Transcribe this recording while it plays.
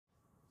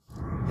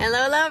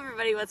Hello,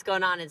 everybody. What's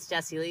going on? It's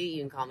Jessie Lee.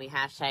 You can call me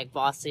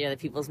 #Boss Other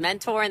People's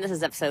Mentor. And this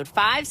is episode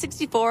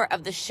 564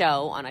 of the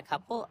show on a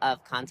couple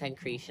of content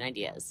creation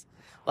ideas.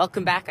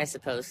 Welcome back, I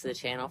suppose, to the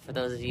channel for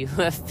those of you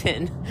who have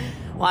been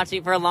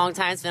watching for a long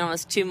time. It's been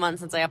almost 2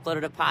 months since I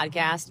uploaded a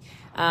podcast.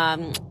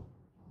 I'm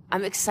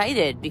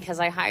excited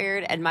because I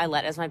hired Ed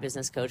Mylett as my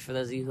business coach, for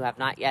those of you who have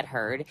not yet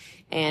heard.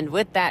 And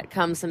with that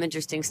comes some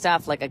interesting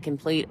stuff, like a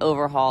complete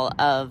overhaul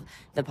of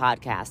the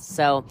podcast.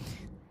 So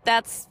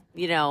that's,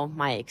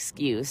 my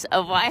excuse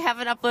of why I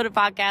haven't uploaded a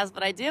podcast,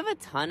 but I do have a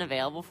ton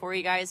available for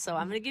you guys. So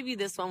I'm going to give you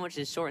this one, which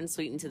is short and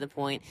sweet and to the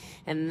point.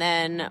 And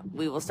then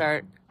we will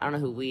start, I don't know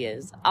who we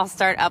is. I'll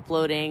start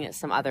uploading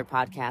some other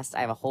podcasts.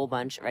 I have a whole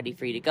bunch ready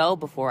for you to go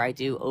before I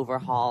do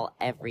overhaul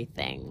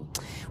everything.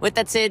 With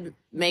that said,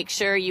 make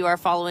sure you are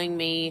following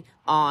me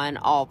on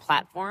all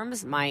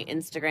platforms, my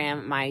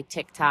Instagram, my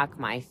TikTok,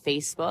 my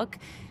Facebook.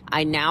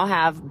 I now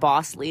have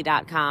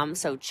bosslee.com,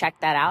 so check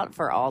that out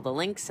for all the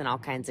links and all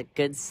kinds of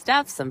good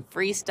stuff, some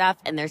free stuff,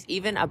 and there's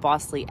even a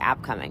Bosslee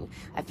app coming.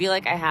 I feel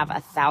like I have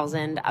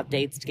 1,000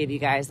 updates to give you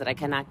guys that I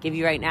cannot give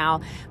you right now,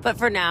 but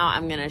for now,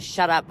 I'm going to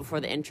shut up before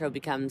the intro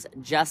becomes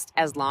just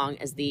as long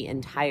as the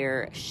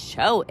entire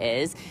show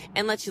is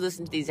and let you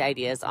listen to these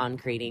ideas on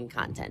creating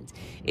content.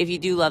 If you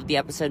do love the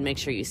episode, make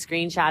sure you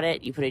screenshot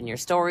it, you put it in your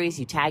stories,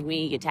 you tag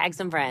me, you tag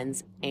some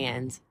friends,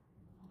 and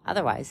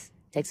otherwise,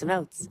 take some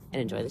notes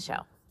and enjoy the show.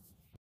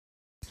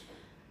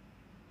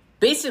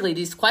 Basically,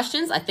 these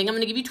questions, I think I'm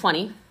going to give you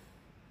 20.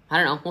 I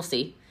don't know. We'll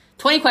see.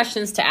 20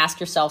 questions to ask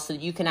yourself so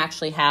that you can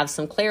actually have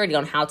some clarity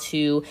on how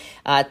to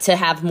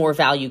have more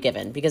value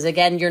given. Because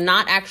again, you're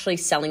not actually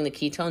selling the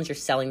ketones, you're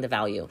selling the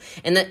value.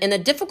 And the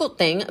difficult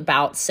thing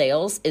about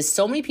sales is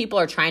so many people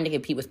are trying to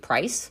compete with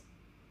price.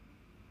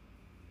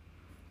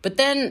 But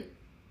then,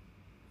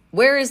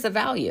 where is the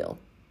value?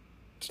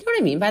 Do you know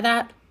what I mean by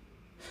that?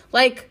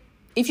 Like,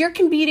 if you're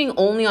competing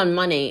only on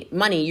money,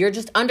 you're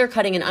just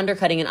undercutting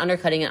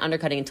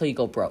until you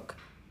go broke.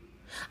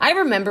 I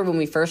remember when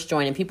we first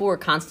joined and people were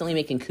constantly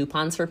making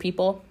coupons for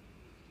people,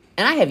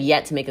 and I have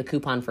yet to make a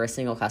coupon for a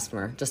single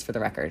customer, just for the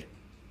record.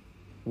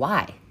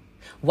 Why?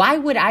 Why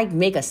would I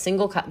make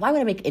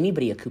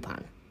anybody a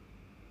coupon?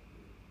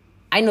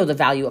 I know the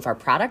value of our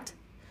product.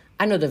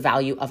 I know the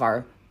value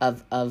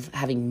of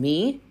having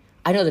me.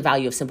 I know the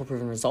value of simple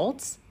proven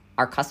results.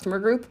 Our customer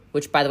group,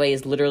 which by the way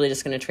is literally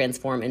just going to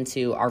transform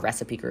into our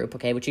recipe group,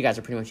 okay, which you guys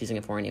are pretty much using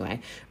it for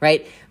anyway,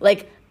 right?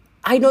 Like,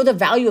 I know the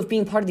value of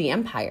being part of the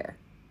empire,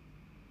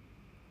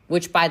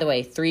 which by the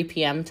way, 3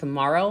 p.m.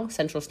 tomorrow,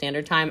 Central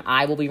Standard Time,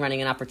 I will be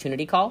running an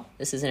opportunity call.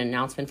 This is an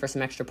announcement for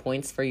some extra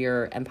points for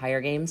your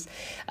Empire games.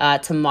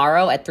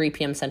 Tomorrow at 3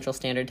 p.m. Central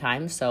Standard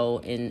Time, so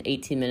in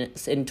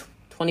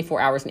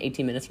 24 hours and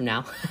 18 minutes from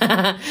now,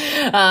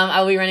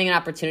 I will be running an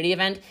opportunity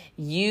event.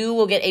 You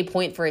will get a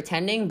point for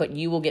attending, but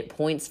you will get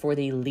points for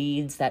the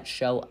leads that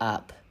show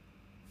up.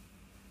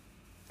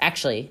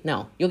 Actually,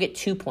 no, you'll get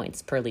 2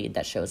 points per lead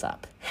that shows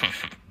up.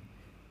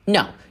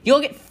 No,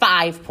 you'll get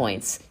 5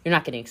 points. You're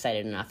not getting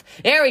excited enough.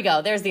 There we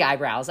go. There's the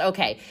eyebrows.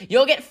 Okay,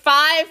 you'll get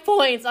 5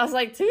 points. I was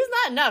like, 2's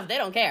not enough. They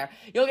don't care.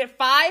 You'll get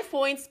 5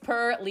 points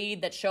per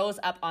lead that shows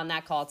up on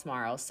that call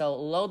tomorrow. So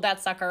load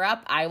that sucker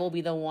up. I will be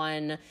the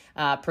one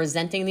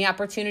presenting the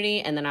opportunity,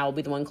 and then I will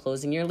be the one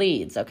closing your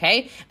leads,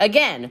 okay?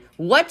 Again,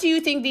 what do you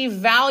think the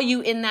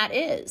value in that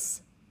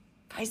is?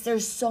 Guys,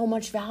 there's so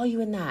much value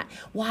in that.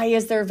 Why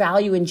is there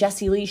value in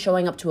Jessie Lee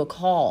showing up to a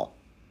call?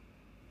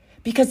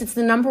 Because it's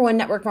the #1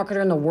 network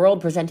marketer in the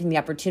world presenting the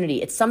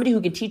opportunity. It's somebody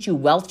who can teach you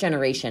wealth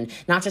generation,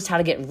 not just how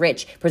to get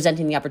rich,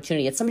 presenting the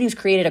opportunity. It's somebody who's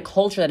created a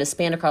culture that has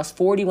spanned across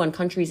 41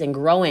 countries and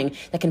growing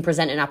that can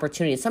present an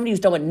opportunity. It's somebody who's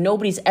done what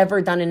nobody's ever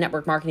done in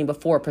network marketing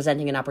before,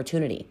 presenting an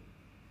opportunity.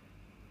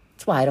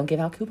 That's why I don't give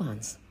out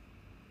coupons.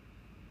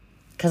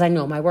 Because I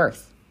know my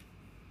worth.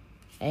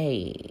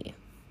 Hey.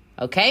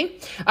 Okay?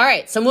 All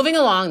right, so moving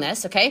along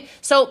this, okay?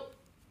 So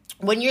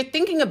when you're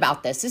thinking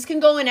about this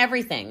can go in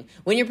everything.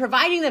 When you're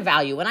providing the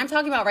value, what I'm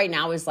talking about right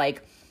now is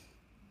like,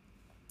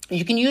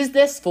 you can use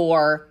this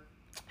for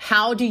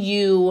how do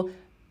you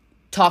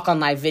talk on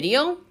live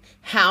video?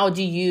 How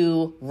do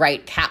you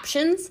write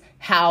captions?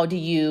 How do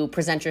you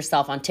present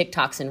yourself on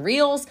TikToks and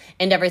Reels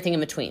and everything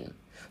in between?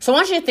 So I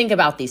want you to think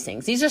about these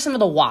things. These are some of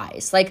the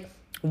whys. Like,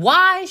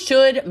 why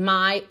should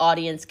my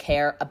audience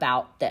care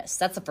about this?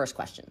 That's the first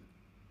question.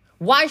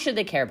 Why should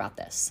they care about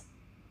this?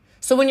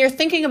 So when you're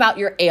thinking about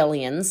your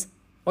aliens,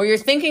 or you're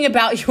thinking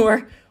about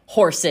your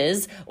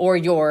horses, or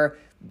your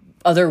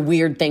other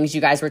weird things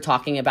you guys were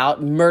talking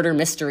about, murder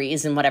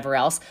mysteries and whatever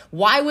else,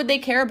 why would they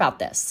care about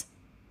this?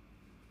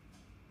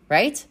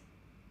 Right?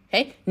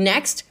 Okay.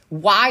 Next,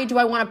 why do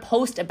I want to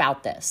post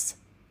about this?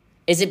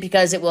 Is it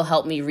because it will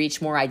help me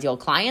reach more ideal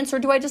clients, or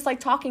do I just like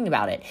talking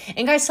about it?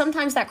 And guys,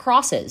 sometimes that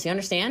crosses, you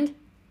understand?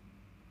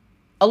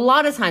 A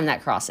lot of time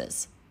that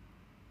crosses.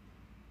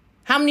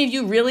 How many of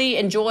you really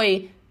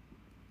enjoy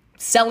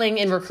selling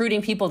and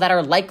recruiting people that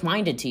are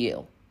like-minded to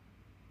you?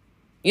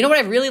 You know what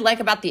I really like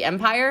about the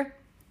Empire?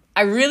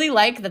 I really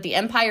like that the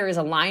Empire is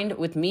aligned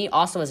with me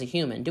also as a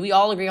human. Do we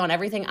all agree on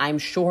everything? I'm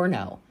sure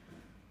no.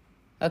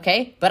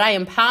 Okay, but I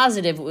am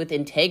positive with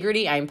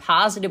integrity. I'm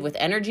positive with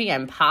energy.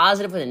 I'm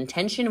positive with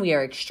intention. We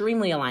are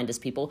extremely aligned as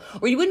people,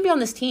 or you wouldn't be on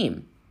this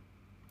team.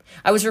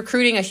 I was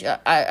recruiting,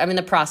 I'm in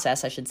the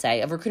process, I should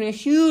say, of recruiting a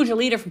huge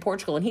leader from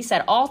Portugal, and he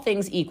said, all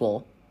things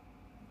equal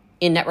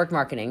in network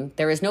marketing,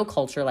 there is no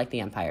culture like the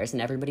Empires,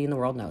 and everybody in the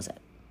world knows it.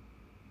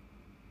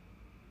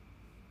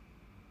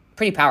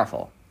 Pretty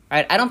powerful,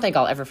 right? I don't think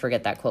I'll ever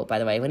forget that quote, by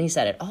the way, when he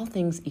said it, all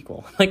things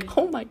equal. Like,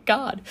 oh my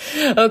God.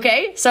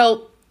 Okay,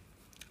 so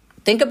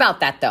think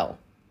about that, though.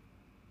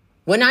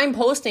 When I'm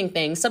posting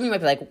things, some of you might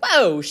be like,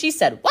 whoa, she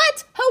said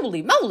what?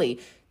 Holy moly.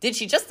 Did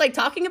she just like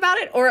talking about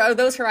it? Or are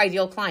those her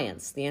ideal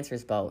clients? The answer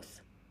is both.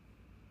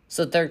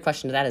 So the third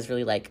question to that is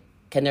really like,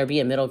 can there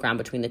be a middle ground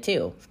between the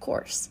two? Of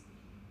course.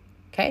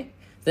 Okay.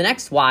 The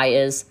next why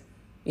is,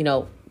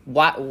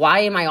 why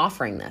am I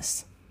offering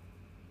this?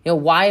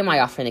 Why am I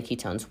offering the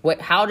ketones?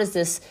 How does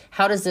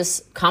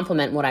this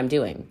complement what I'm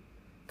doing?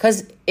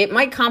 Because it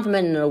might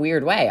complement in a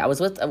weird way. I was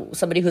with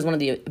somebody who's one of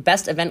the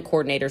best event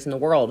coordinators in the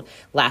world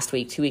last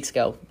week and 2 weeks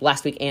ago,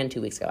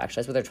 actually. I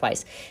was with her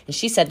twice. And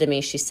she said to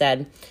me,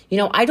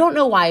 I don't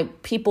know why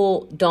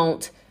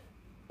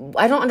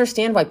I don't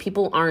understand why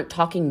people aren't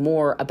talking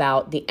more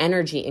about the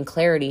energy and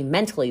clarity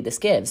mentally this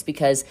gives,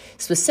 because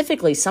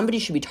specifically somebody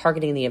should be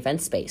targeting the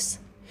event space.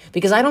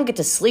 Because I don't get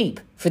to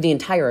sleep for the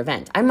entire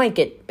event. I might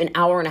get an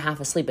hour and a half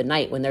of sleep at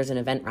night when there's an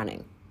event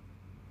running.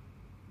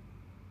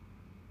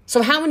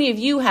 So how many of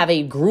you have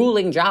a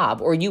grueling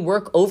job, or you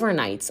work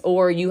overnights,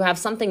 or you have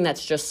something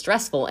that's just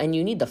stressful and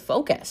you need the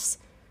focus?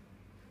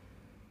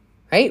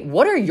 Right?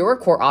 What are your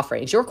core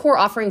offerings? Your core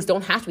offerings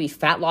don't have to be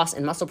fat loss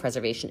and muscle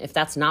preservation if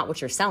that's not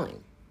what you're selling.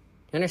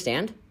 You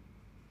understand?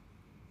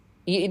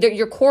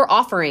 Your core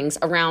offerings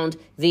around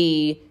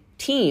the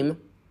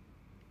team,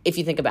 if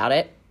you think about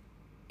it,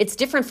 it's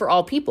different for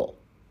all people.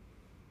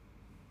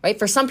 Right?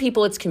 For some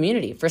people, it's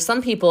community. For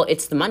some people,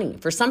 it's the money.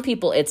 For some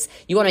people, it's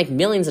you want to make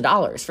millions of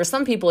dollars. For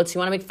some people, it's you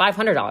want to make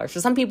 $500.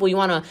 For some people, you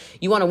want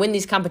to win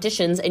these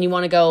competitions and you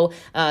want to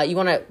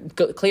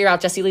go clear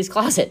out Jessie Lee's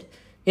closet.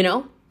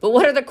 But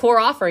what are the core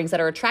offerings that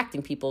are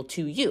attracting people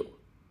to you?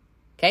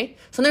 Okay,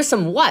 so there's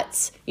some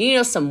whats. You need to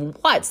know some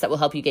whats that will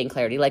help you gain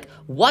clarity. Like,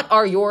 what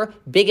are your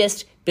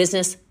biggest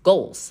business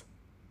goals?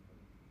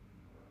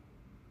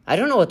 I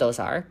don't know what those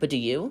are, but do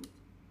you?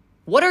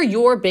 What are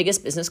your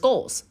biggest business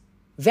goals?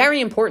 Very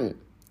important.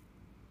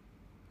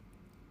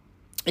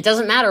 It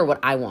doesn't matter what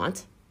I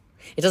want.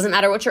 It doesn't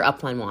matter what your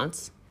upline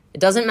wants. It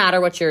doesn't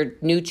matter what your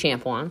new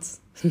champ wants,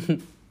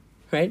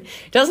 right?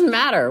 It doesn't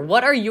matter.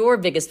 What are your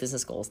biggest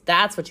business goals?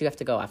 That's what you have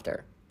to go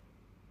after.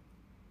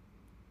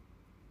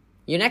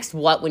 Your next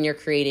what when you're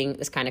creating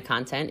this kind of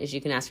content is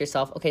you can ask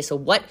yourself, okay, so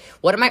what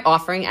am I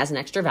offering as an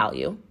extra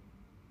value?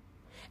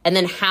 And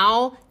then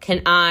how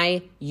can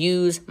I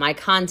use my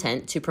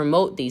content to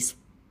promote these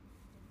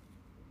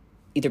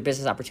either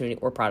business opportunity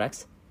or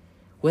products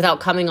without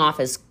coming off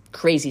as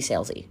crazy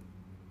salesy?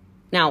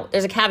 Now,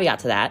 there's a caveat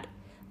to that.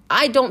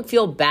 I don't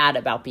feel bad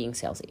about being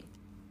salesy.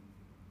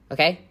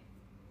 Okay?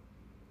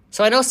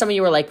 So I know some of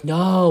you are like,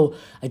 no,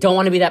 I don't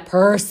want to be that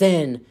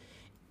person.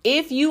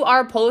 If you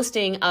are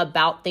posting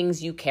about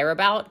things you care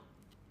about,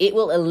 it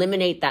will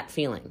eliminate that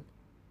feeling.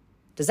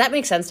 Does that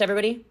make sense to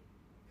everybody?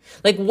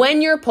 Like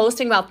when you're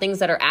posting about things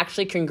that are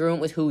actually congruent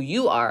with who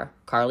you are,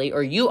 Carly,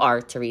 or you are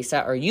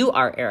Teresa, or you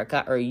are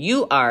Erica, or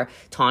you are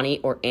Tawny,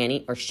 or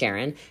Annie, or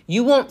Sharon,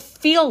 you won't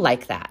feel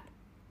like that.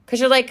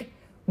 Because you're like,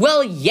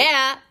 well,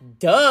 yeah,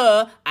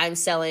 duh, I'm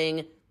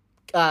selling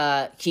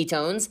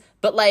ketones,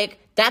 but like,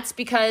 that's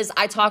because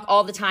I talk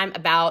all the time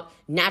about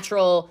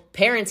natural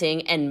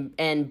parenting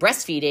and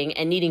breastfeeding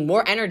and needing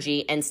more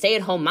energy and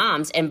stay-at-home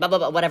moms and blah, blah,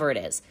 blah, whatever it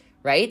is,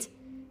 right?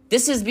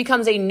 This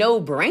becomes a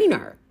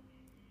no-brainer.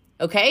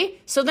 Okay,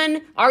 so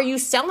then are you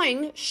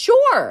selling?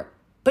 Sure.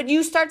 But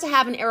you start to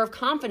have an air of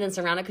confidence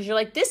around it because you're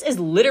like, this is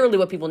literally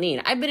what people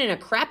need. I've been in a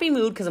crappy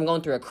mood because I'm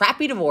going through a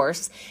crappy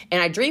divorce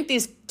and I drink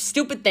these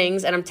stupid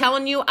things and I'm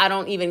telling you, I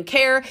don't even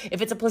care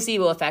if it's a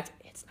placebo effect.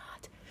 It's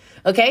not.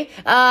 Okay,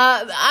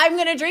 I'm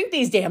going to drink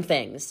these damn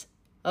things.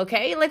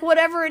 Okay, like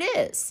whatever it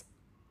is.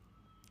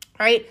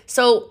 All right,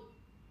 so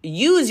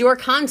use your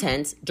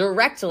content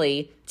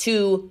directly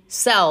to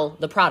sell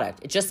the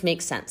product. It just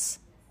makes sense.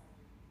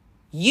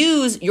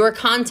 Use your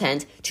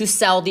content to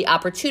sell the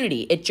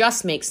opportunity. It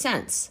just makes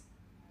sense.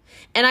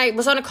 And I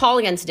was on a call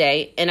again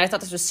today, and I thought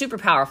this was super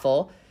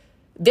powerful.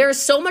 There's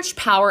so much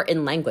power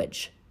in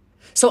language.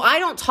 So I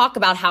don't talk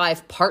about how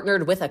I've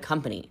partnered with a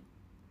company.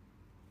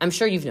 I'm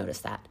sure you've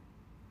noticed that.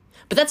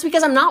 But that's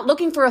because I'm not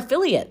looking for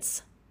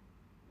affiliates.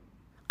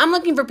 I'm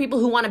looking for people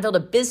who want to build a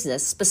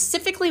business,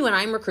 specifically when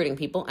I'm recruiting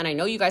people, and I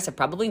know you guys have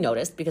probably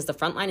noticed because the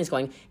front line is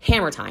going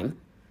hammer time.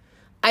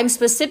 I'm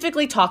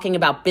specifically talking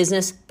about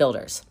business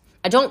builders.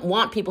 I don't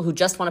want people who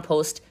just want to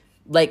post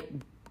like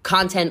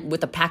content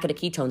with a packet of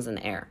ketones in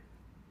the air,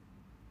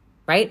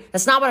 right?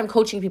 That's not what I'm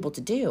coaching people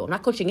to do. I'm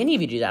not coaching any of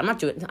you to do that. I'm not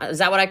doing. Is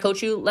that what I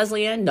coach you,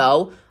 Leslie Ann?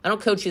 No, I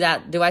don't coach you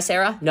that. Do I,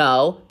 Sarah?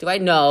 No. Do I?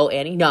 No,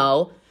 Annie?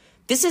 No.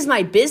 This is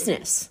my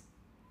business.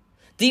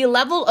 The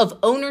level of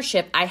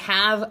ownership I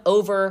have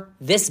over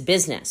this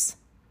business,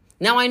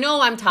 Now, I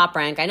know I'm top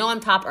rank. I know I'm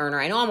top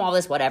earner. I know I'm all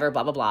this whatever,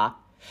 blah, blah, blah.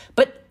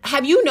 But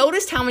have you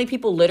noticed how many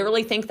people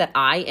literally think that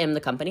I am the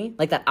company?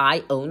 Like that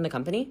I own the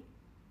company?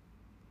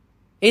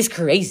 It's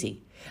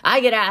crazy.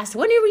 I get asked,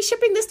 when are we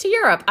shipping this to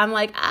Europe? I'm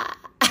like,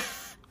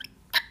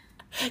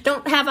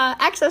 don't have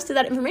access to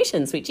that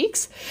information, sweet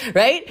cheeks,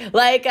 right?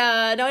 Like, no,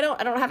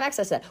 I don't have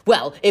access to that.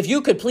 Well, if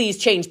you could please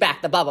change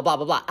back the blah, blah, blah,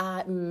 blah, blah.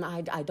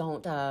 I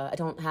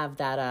don't have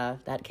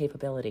that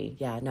capability.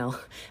 Yeah, no,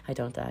 I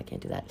don't, I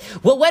can't do that.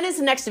 Well, when is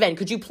the next event?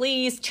 Could you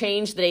please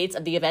change the dates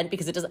of the event?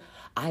 Because it doesn't,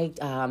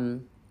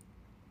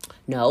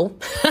 no,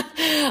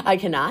 I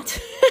cannot.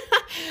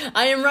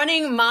 I am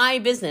running my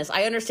business.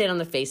 I understand on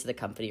the face of the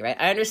company, right?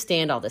 I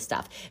understand all this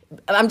stuff.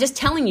 I'm just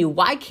telling you,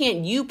 why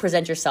can't you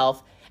present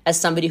yourself as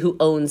somebody who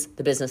owns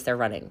the business they're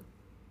running?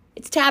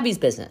 It's Tabby's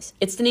business.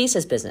 It's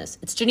Denise's business.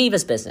 It's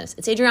Geneva's business.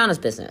 It's Adriana's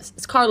business.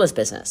 It's Carla's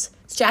business.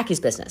 It's Jackie's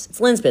business.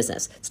 It's Lynn's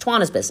business. It's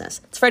Tawana's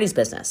business. It's Freddie's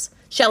business.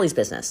 Shelly's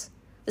business.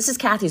 This is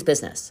Kathy's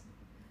business.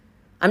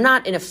 I'm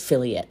not an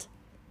affiliate.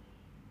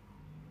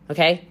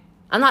 Okay?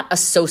 I'm not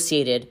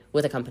associated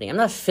with a company. I'm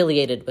not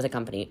affiliated with a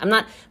company. I'm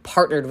not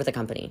partnered with a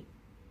company.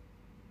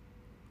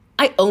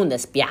 I own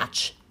this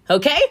biatch.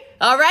 Okay?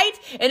 All right?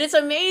 And it's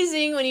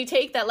amazing when you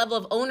take that level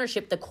of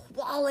ownership, the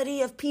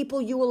quality of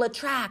people you will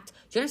attract.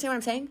 Do you understand what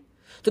I'm saying?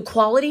 The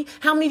quality.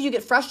 How many of you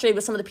get frustrated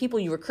with some of the people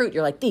you recruit?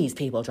 You're like, these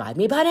people drive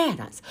me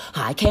bananas.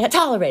 I can't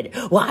tolerate it.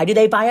 Why do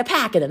they buy a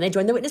pack and then they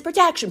join the witness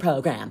protection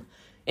program?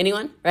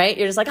 Anyone? Right?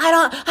 You're just like,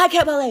 I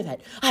can't believe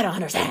it. I don't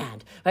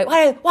understand.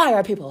 Right? Why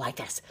are people like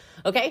this?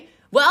 Okay?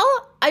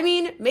 Well, I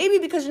mean, maybe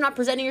because you're not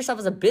presenting yourself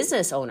as a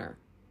business owner.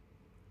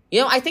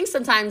 You know, I think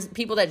sometimes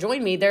people that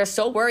join me, they're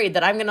so worried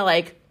that I'm going to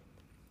like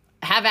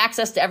have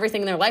access to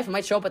everything in their life. I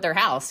might show up at their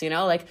house, you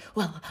know, like,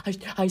 well,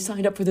 I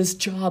signed up for this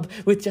job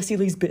with Jessie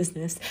Lee's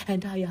business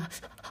and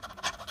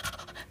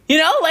you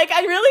know, like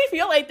I really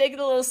feel like they get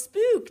a little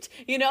spooked.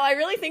 You know, I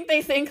really think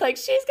they think like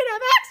she's going to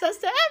have access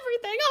to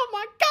everything. Oh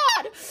my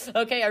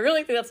God. Okay. I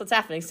really think that's what's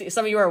happening. See,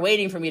 some of you are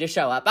waiting for me to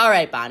show up. All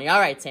right, Bonnie. All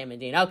right, Sam and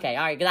Dean. Okay.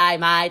 All right. Good eye,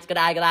 mates. Good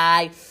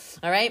eye.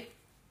 All right.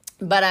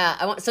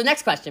 But so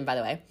next question, by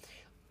the way,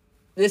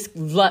 this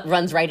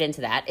runs right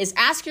into that, is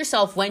ask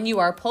yourself when you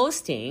are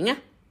posting,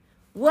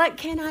 what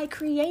can I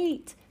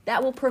create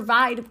that will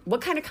provide,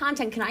 what kind of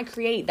content can I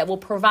create that will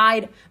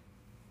provide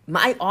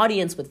my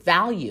audience with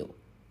value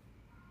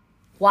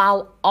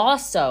while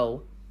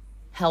also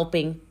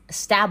helping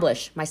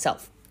establish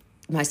myself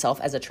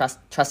as a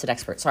trusted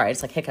expert. Sorry, I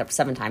just like hiccuped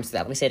 7 times through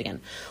that. Let me say it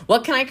again.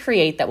 What can I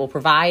create that will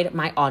provide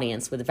my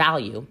audience with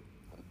value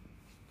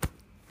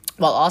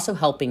while also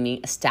helping me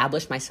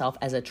establish myself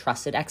as a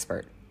trusted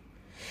expert?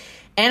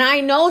 And I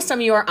know some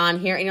of you are on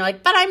here and you're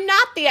like, but I'm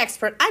not the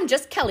expert. I'm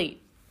just Kelly.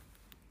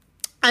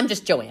 I'm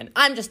just Joanne.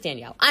 I'm just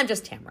Danielle. I'm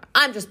just Tamara.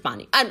 I'm just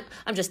Bonnie.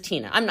 I'm just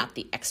Tina. I'm not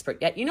the expert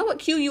yet. You know what,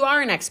 Q? You are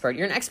an expert.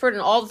 You're an expert in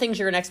all the things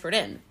you're an expert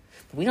in.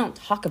 But we don't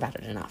talk about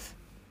it enough.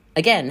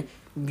 Again,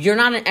 you're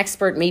not an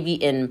expert maybe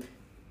in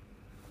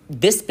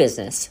this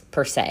business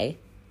per se,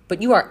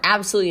 but you are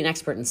absolutely an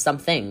expert in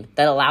something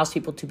that allows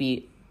people to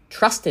be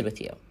trusted with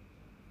you.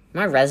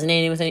 Am I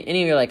resonating with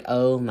any of you? Are like,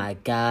 oh my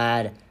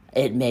God,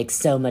 it makes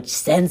so much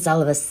sense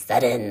all of a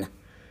sudden.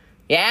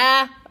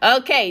 Yeah?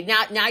 Okay,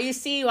 now you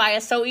see why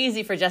it's so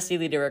easy for Jessie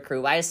Lee to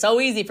recruit, why it's so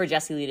easy for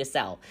Jessie Lee to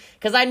sell.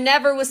 Because I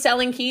never was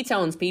selling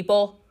ketones,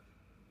 people.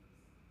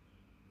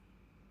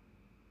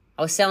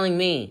 I was selling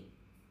me.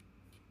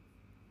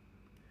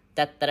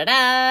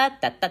 Da-da-da-da,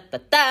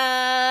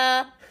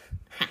 da-da-da-da.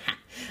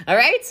 All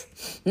right?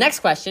 Next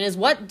question is,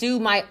 what do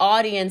my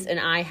audience and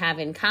I have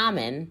in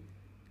common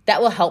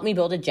that will help me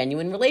build a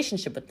genuine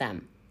relationship with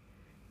them?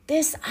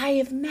 This I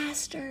have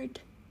mastered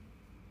it.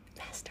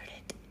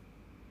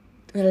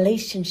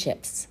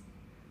 Relationships.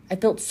 I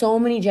built so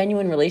many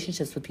genuine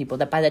relationships with people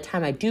that by the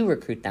time I do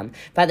recruit them,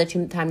 by the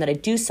time that I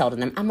do sell to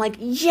them, I'm like,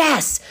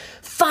 yes,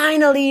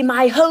 finally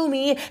my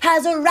homie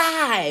has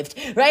arrived,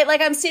 right?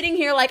 Like I'm sitting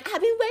here like, I've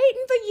been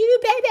waiting for you,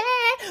 baby.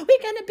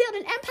 We're going to build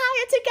an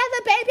empire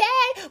together, baby.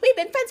 We've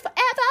been friends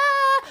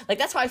forever. Like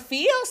that's how I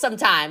feel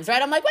sometimes,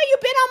 right? I'm like, well, you've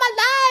been on my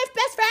life,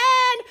 best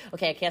friend.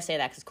 Okay, I can't say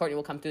that because Courtney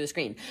will come through the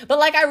screen. But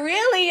like I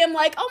really am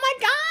like, oh my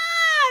God.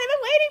 I've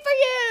been waiting for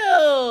you.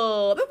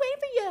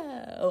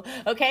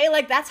 Okay,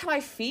 like that's how I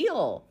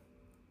feel.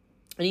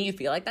 And you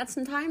feel like that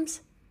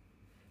sometimes?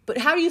 But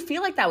how do you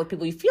feel like that with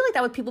people? You feel like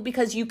that with people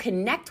because you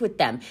connect with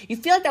them. You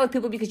feel like that with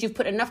people because you've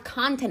put enough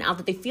content out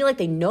that they feel like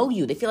they know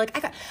you. They feel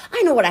like,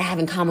 I know what I have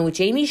in common with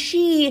Jamie.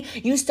 She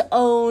used to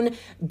own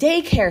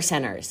daycare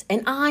centers,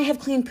 and I have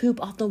cleaned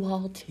poop off the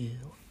wall too.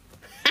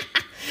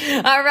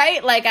 All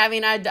right. Like, I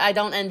mean, I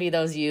don't envy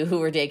those of you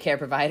who are daycare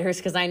providers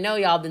because I know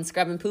y'all been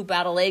scrubbing poop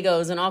out of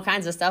Legos and all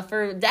kinds of stuff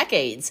for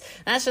decades.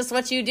 That's just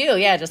what you do.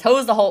 Yeah. Just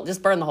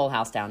just burn the whole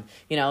house down.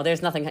 You know,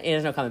 there's no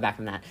coming back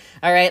from that.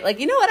 All right. Like,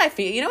 you know what I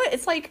feel? You know what?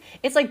 It's like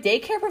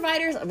daycare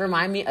providers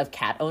remind me of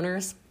cat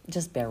owners.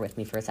 Just bear with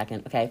me for a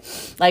second. Okay.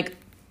 Like,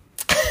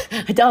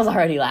 Adele's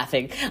already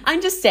laughing.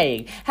 I'm just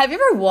saying, have you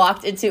ever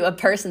walked into a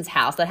person's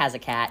house that has a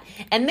cat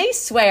and they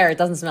swear it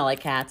doesn't smell like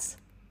cats?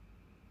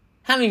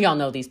 How many of y'all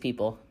know these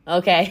people?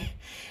 Okay.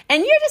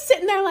 And you're just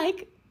sitting there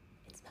like,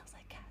 it smells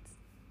like cats.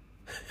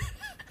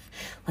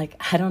 Like,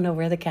 I don't know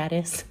where the cat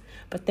is,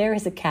 but there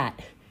is a cat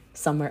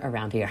somewhere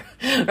around here,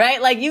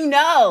 right? Like,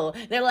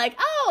 they're like,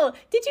 oh,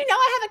 did you know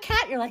I have a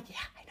cat? You're like, yeah,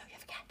 I know you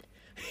have a cat.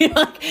 You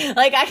know,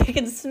 like I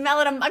can smell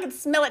it. I can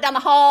smell it down the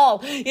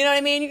hall. You know what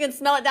I mean? You can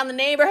smell it down the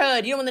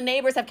neighborhood. You know, when the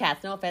neighbors have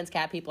cats, no offense,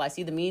 cat people. I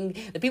see the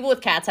people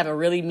with cats have a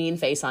really mean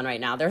face on right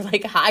now. They're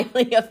like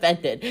highly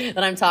offended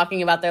that I'm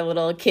talking about their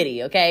little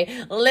kitty.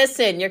 Okay.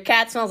 Listen, your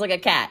cat smells like a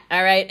cat.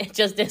 All right. It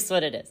just is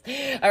what it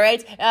is. All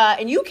right.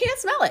 And you can't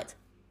smell it.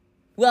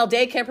 Well,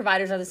 daycare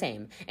providers are the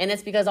same. And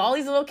it's because all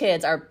these little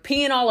kids are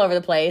peeing all over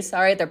the place.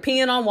 All right. They're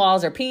peeing on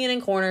walls. They're peeing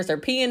in corners. They're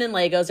peeing in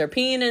Legos. They're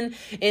peeing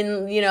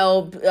in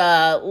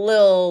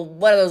little,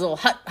 what are those little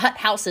hut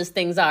houses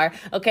things are.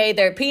 Okay.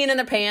 They're peeing in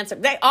their pants.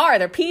 They're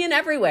peeing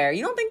everywhere.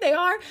 You don't think they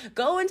are?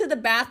 Go into the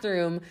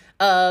bathroom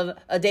of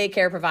a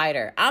daycare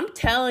provider. I'm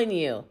telling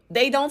you,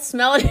 they don't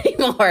smell it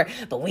anymore,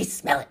 but we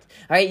smell it.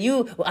 All right.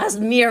 Us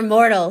mere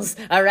mortals.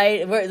 All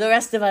right. The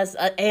rest of us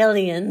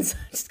aliens.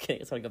 Just kidding. I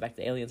just want to go back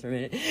to aliens for a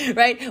minute.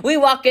 Right? We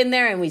walk in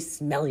there and we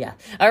smell ya.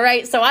 All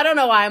right? So I don't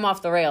know why I'm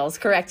off the rails.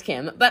 Correct,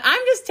 Kim. But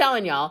I'm just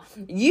telling y'all,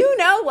 you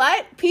know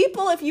what?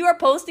 People, if you are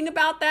posting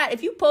about that,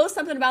 if you post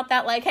something about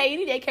that, like, hey,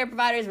 any daycare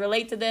providers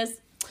relate to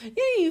this,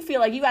 you feel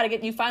like you got to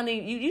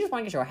you just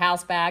want to get your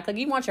house back. Like,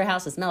 you want your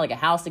house to smell like a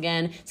house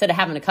again, instead of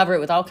having to cover it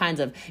with all kinds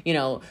of,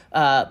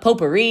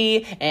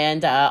 potpourri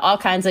and all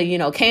kinds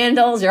of,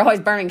 candles. You're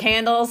always burning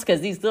candles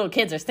because these little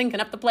kids are stinking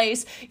up the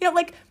place.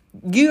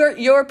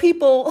 Your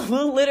people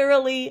will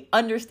literally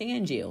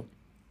understand you.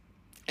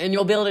 And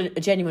you'll build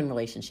a genuine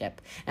relationship.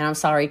 And I'm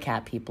sorry,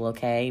 cat people,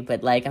 okay?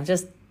 But I'm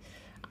just,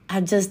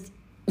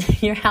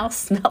 your house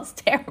smells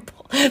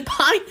terrible.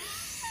 Pine.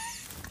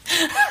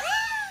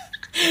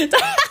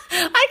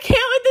 I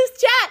can't with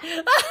this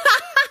chat.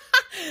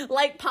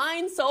 Like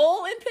pine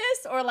soul and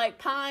piss, or like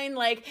pine,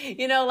 like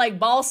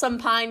balsam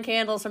pine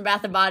candles from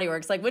Bath and Body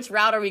Works. Like, which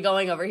route are we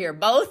going over here?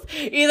 Both?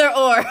 Either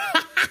or.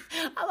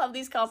 I love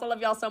these calls. I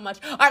love y'all so much.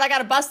 All right, I got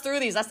to bust through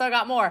these. I still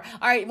got more.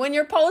 All right, when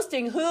you're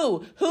posting,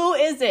 who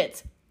is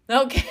it?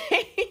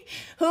 Okay.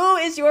 Who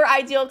is your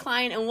ideal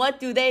client and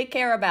what do they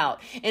care about?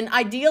 And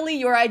ideally,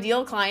 your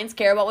ideal clients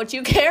care about what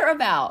you care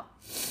about.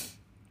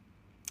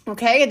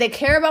 Okay. They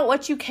care about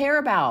what you care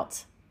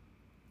about.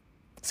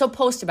 So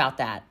post about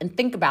that and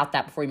think about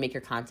that before you make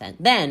your content.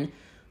 Then,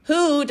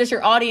 who does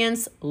your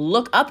audience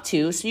look up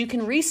to so you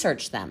can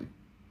research them?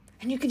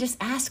 And you can just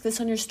ask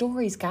this on your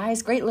stories,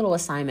 guys. Great little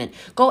assignment.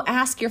 Go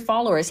ask your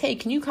followers, hey,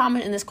 can you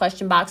comment in this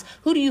question box?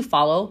 Who do you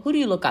follow? Who do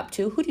you look up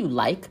to? Who do you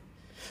like?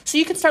 So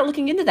you can start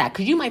looking into that,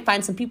 because you might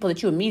find some people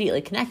that you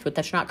immediately connect with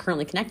that you're not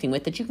currently connecting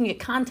with that you can get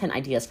content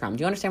ideas from.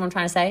 Do you understand what I'm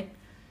trying to say?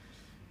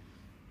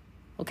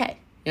 Okay.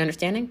 You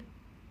understanding?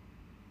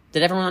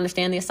 Did everyone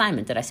understand the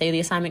assignment? Did I say the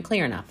assignment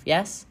clear enough?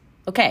 Yes?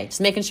 Okay,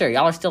 just making sure.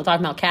 Y'all are still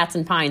talking about cats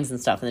and pines and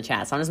stuff in the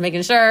chat. So I'm just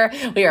making sure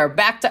we are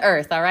back to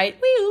earth, all right?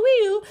 Wee-oo,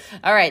 wee-oo.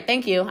 All right,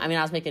 thank you. I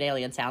was making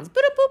alien sounds.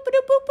 Boop, boop, boop,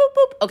 boop, boop,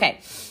 boop. Okay.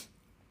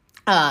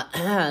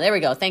 There we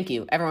go. Thank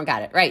you. Everyone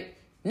got it. Right.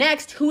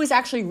 Next, who is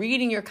actually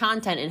reading your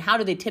content and how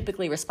do they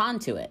typically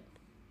respond to it?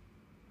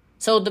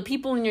 So the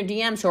people in your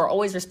DMs who are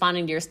always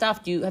responding to your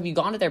stuff, have you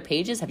gone to their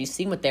pages? Have you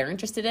seen what they're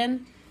interested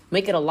in?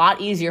 Make it a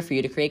lot easier for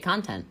you to create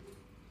content.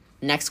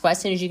 Next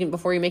question is,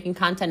 before you're making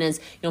content is,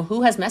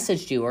 who has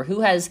messaged you or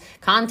who has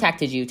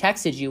contacted you,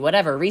 texted you,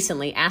 whatever,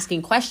 recently,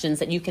 asking questions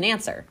that you can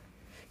answer.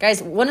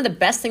 Guys, one of the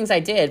best things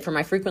I did for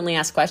my frequently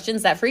asked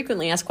questions, that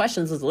frequently asked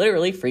questions was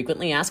literally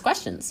frequently asked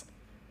questions.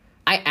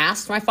 I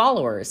asked my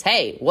followers,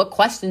 hey, what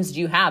questions do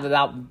you have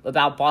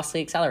about Bossly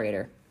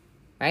Accelerator,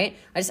 right?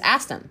 I just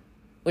asked them,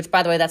 which,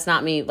 by the way, that's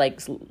not me like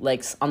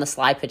on the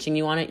sly pitching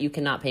you on it. You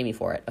cannot pay me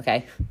for it,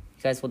 okay?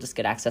 You guys will just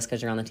get access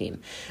because you're on the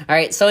team. All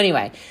right, so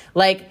anyway,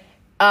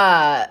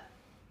 I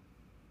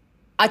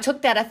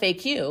took that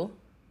FAQ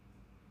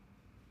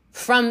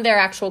from their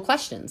actual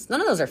questions.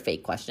 None of those are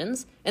fake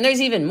questions. And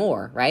there's even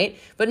more, right?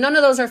 But none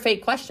of those are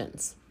fake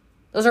questions.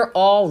 Those are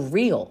all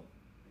real.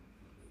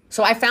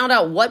 So I found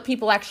out what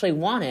people actually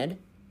wanted,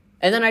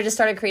 and then I just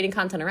started creating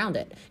content around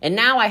it. And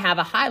now I have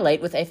a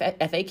highlight with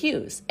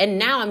FAQs. And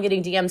now I'm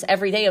getting DMs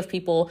every day of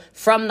people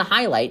from the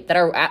highlight that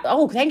are,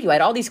 oh, thank you. I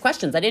had all these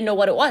questions. I didn't know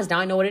what it was. Now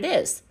I know what it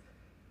is.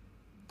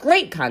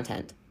 Great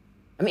content.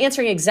 I'm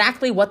answering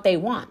exactly what they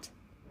want.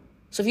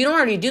 So if you don't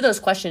already do those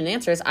question and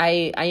answers,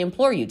 I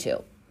implore you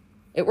to.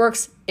 It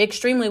works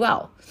extremely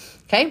well.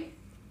 Okay?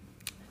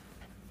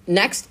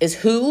 Next is,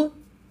 who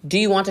do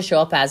you want to show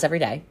up as every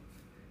day?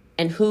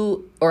 And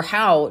who or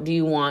how do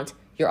you want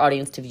your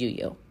audience to view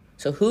you?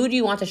 So who do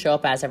you want to show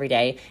up as every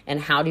day, and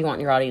how do you want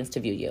your audience to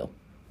view you?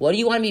 What do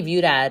you want to be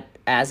viewed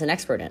as an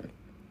expert in?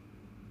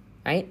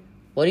 Right?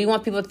 What do you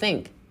want people to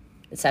think?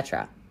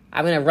 Etc.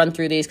 I'm going to run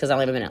through these because I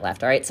only have a minute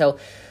left. All right. So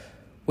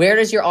where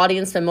does your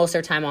audience spend most of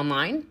their time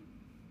online?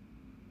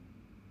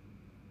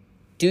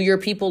 Do your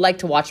people like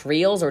to watch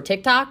Reels or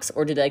TikToks,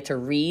 or do they like to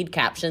read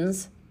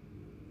captions?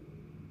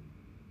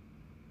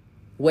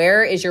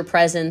 Where is your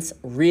presence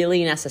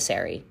really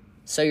necessary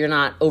so you're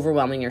not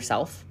overwhelming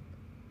yourself?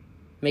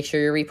 Make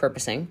sure you're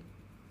repurposing.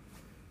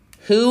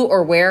 Who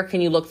or where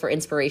can you look for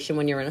inspiration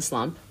when you're in a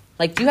slump?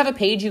 Like, do you have a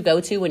page you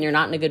go to when you're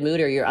not in a good mood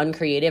or you're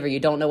uncreative or you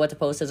don't know what to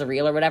post as a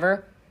reel or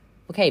whatever?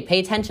 Okay, pay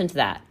attention to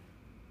that.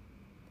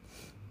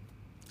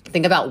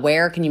 Think about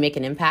where can you make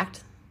an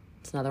impact.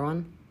 That's another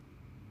one.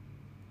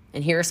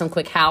 And here are some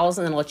quick hows,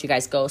 and then I'll let you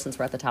guys go since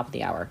we're at the top of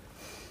the hour.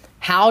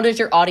 How does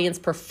your audience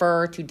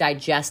prefer to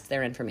digest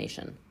their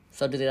information?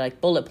 So do they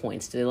like bullet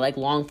points? Do they like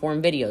long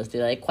form videos? Do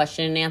they like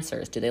question and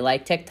answers? Do they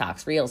like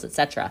TikToks, Reels,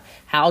 etc.?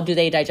 How do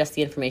they digest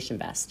the information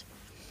best?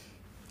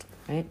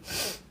 Right?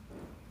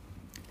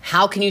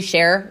 How can you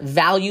share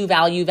value in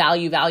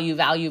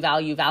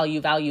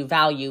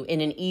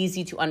an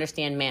easy to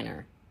understand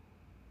manner?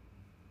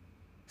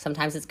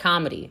 Sometimes it's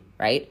comedy,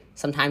 right?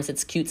 Sometimes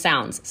it's cute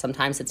sounds.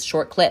 Sometimes it's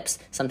short clips.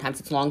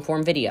 Sometimes it's long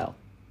form video.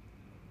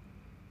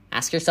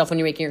 Ask yourself when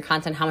you're making your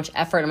content, how much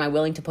effort am I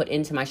willing to put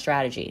into my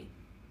strategy?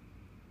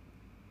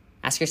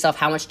 Ask yourself,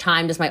 how much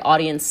time does my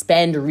audience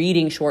spend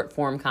reading short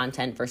form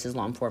content versus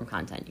long form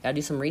content? You got to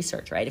do some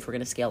research, right? If we're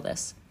going to scale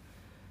this.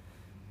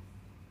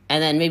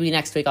 And then maybe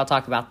next week I'll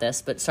talk about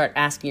this, but start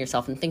asking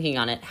yourself and thinking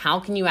on it. How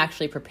can you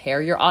actually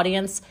prepare your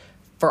audience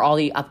for all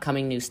the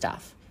upcoming new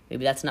stuff?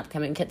 Maybe that's an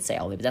upcoming kit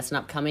sale. Maybe that's an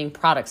upcoming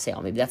product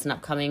sale. Maybe that's an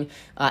upcoming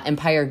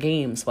Empire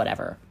Games,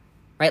 whatever.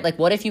 Right? Like,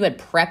 what if you had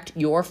prepped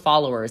your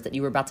followers that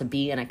you were about to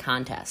be in a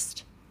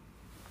contest?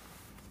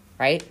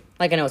 Right?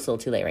 Like, I know it's a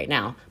little too late right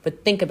now,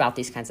 but think about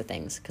these kinds of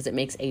things because it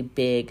makes a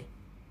big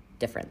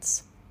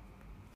difference.